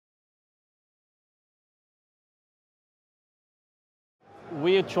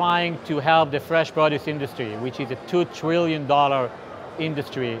We are trying to help the fresh produce industry, which is a $2 trillion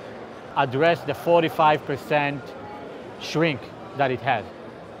industry, address the 45% shrink that it has,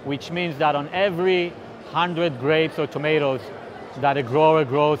 which means that on every 100 grapes or tomatoes that a grower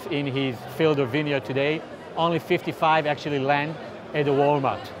grows in his field or vineyard today, only 55 actually land at the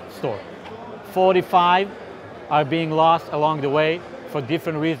Walmart store. 45 are being lost along the way for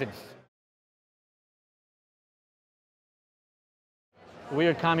different reasons. We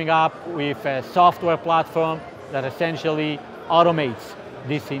are coming up with a software platform that essentially automates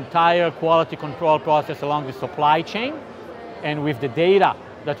this entire quality control process along the supply chain. And with the data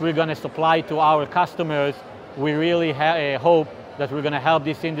that we're going to supply to our customers, we really hope that we're going to help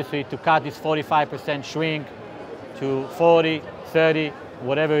this industry to cut this 45% shrink to 40, 30,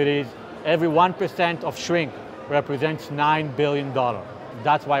 whatever it is. Every 1% of shrink represents $9 billion.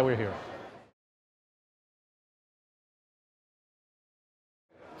 That's why we're here.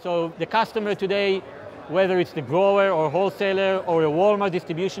 So the customer today, whether it's the grower or wholesaler or a Walmart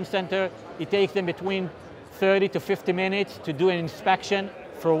distribution center, it takes them between 30 to 50 minutes to do an inspection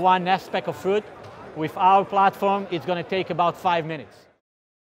for one nest speck of fruit. With our platform, it's going to take about 5 minutes.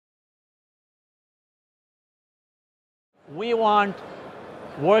 We want,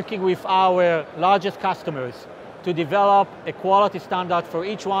 working with our largest customers, to develop a quality standard for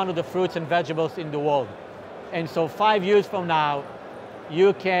each one of the fruits and vegetables in the world. And so 5 years from now,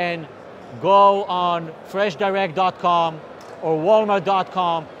 you can go on freshdirect.com or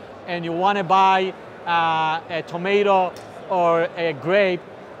walmart.com and you want to buy a tomato or a grape,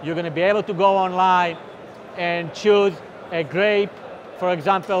 you're going to be able to go online and choose a grape, for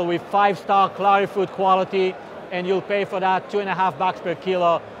example, with 5-star Clarifruit quality, and you'll pay for that $2.50 per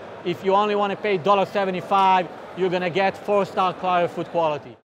kilo. If you only want to pay $1.75, you're going to get 4-star Clarifruit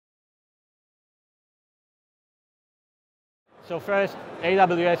quality. So first,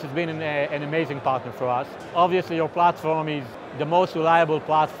 AWS has been an amazing partner for us. Obviously, your platform is the most reliable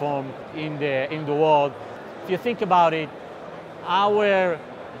platform in the world. If you think about it, our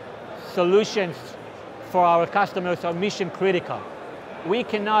solutions for our customers are mission critical. We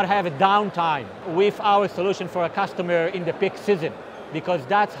cannot have a downtime with our solution for a customer in the peak season, because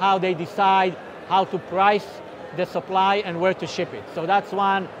that's how they decide how to price the supply and where to ship it. So that's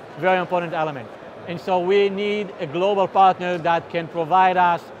one very important element. And so we need a global partner that can provide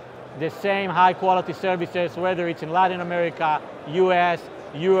us the same high quality services, whether it's in Latin America, US,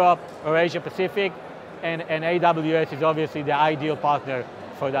 Europe, or Asia Pacific, and AWS is obviously the ideal partner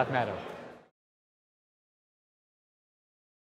for that matter.